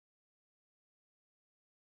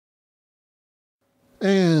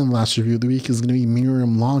And last review of the week is going to be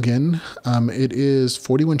Murim Login. It is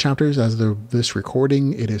 41 chapters as of this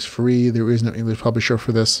recording. It is free. There is no English publisher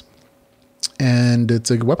for this. And it's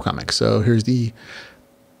a webcomic. So here's the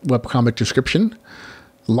webcomic description.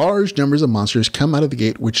 Large numbers of monsters come out of the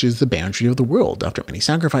gate, which is the boundary of the world. After many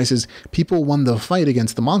sacrifices, people won the fight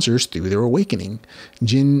against the monsters through their awakening.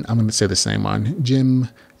 I'm going to say the same one. Jin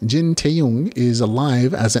Taekyung is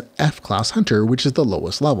alive as an F-class hunter, which is the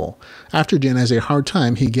lowest level. After Jin has a hard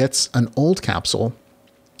time, he gets an old capsule.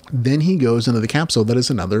 Then he goes into the capsule that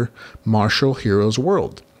is another martial hero's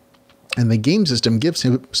world. And the game system gives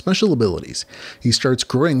him special abilities. He starts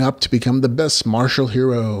growing up to become the best martial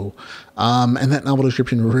hero. And that novel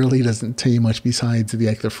description really doesn't tell you much besides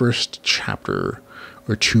the first chapter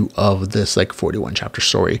or two of this 41 chapter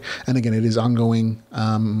story. And again, it is ongoing.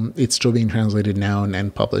 It's still being translated now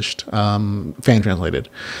and published, fan translated.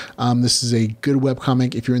 This is a good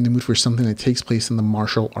webcomic if you're in the mood for something that takes place in the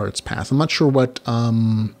martial arts past. I'm not sure what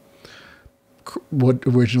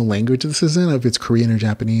original language this is in, if it's Korean or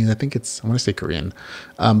Japanese. I want to say Korean,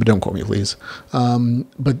 but don't quote me, please.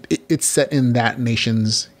 But it's set in that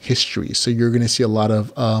nation's history. So you're going to see a lot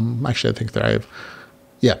of, actually, I think that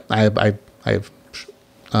I have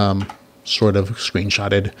sort of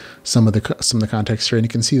screenshotted some of the context here, and you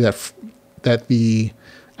can see that the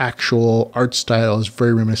actual art style is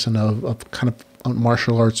very reminiscent of kind of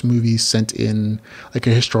martial arts movies sent in a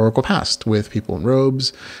historical past with people in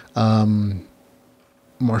robes,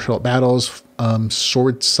 martial art battles,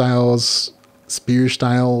 sword styles, spear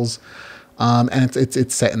styles, and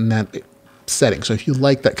it's set in that setting. So if you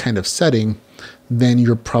like that kind of setting, then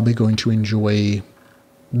you're probably going to enjoy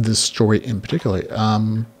this story in particular,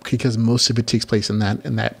 because most of it takes place in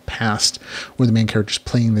that past where the main character's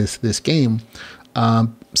playing this game,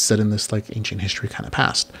 set in this ancient history kind of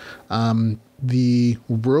past. The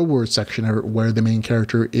real world section where the main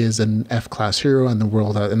character is an F-class hero and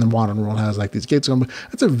the modern world has these gates going,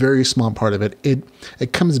 that's a very small part of it.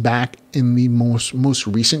 It comes back in the most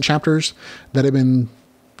recent chapters that have been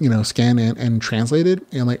scanned and translated.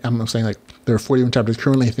 And I'm saying there are 41 chapters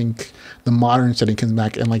currently. I think the modern setting comes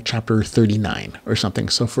back in chapter 39 or something.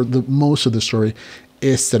 So for the most of the story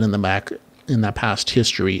is set in the back in that past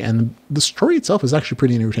history, and the story itself is actually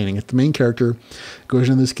pretty entertaining. If the main character goes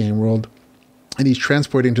into this game world and he's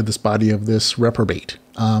transporting to this body of this reprobate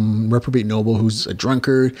noble who's a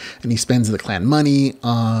drunkard, and he spends the clan money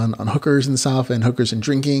on hookers and stuff, and hookers and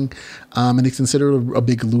drinking, and he's considered a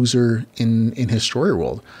big loser in his story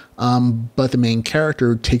world. But the main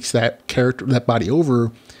character takes that body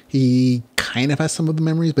over. He kind of has some of the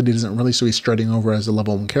memories, but he doesn't really. So he's starting over as a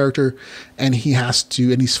level 1 character, and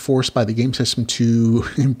he's forced by the game system to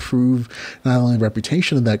improve not only the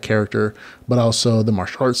reputation of that character, but also the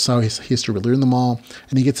martial arts style. He has to relearn them all,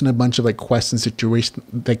 and he gets in a bunch of quests and situations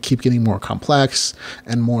that keep getting more complex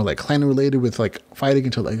and more clan related, with fighting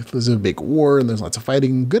until there's a big war and there's lots of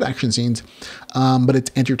fighting, good action scenes, but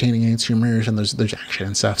it's entertaining and it's humorous, and there's action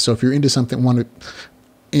and stuff. So if you're into something,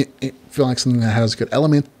 it feel like something that has a good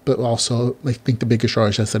element, but also I think the biggest draw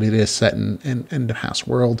is just that it is set in the past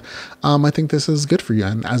world. I think this is good for you,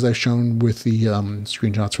 and as I've shown with the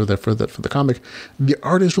screenshots for the comic, the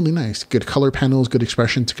art is really nice. Good color panels, good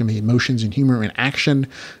expression to convey emotions and humor and action,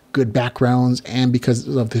 good backgrounds, and because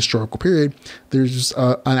of the historical period, there's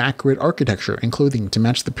an accurate architecture and clothing to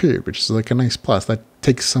match the period, which is a nice plus. That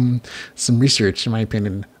takes some research, in my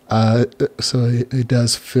opinion. So it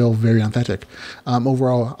does feel very authentic.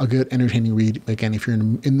 Overall, a good, entertaining read. Again, if you're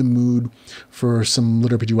in the mood for some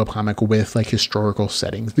little RPG webcomic with historical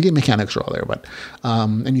settings, the game mechanics are all there, but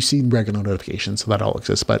and you see regular notifications, so that all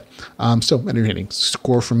exists. But still entertaining.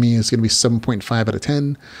 Score for me is going to be 7.5 out of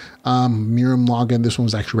 10. Murim Login. This one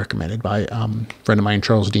was actually recommended by a friend of mine,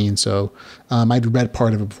 Charles Dean. So I'd read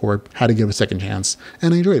part of it before, had to give it a second chance,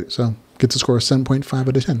 and I enjoyed it. So gets a score of 7.5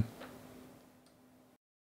 out of 10.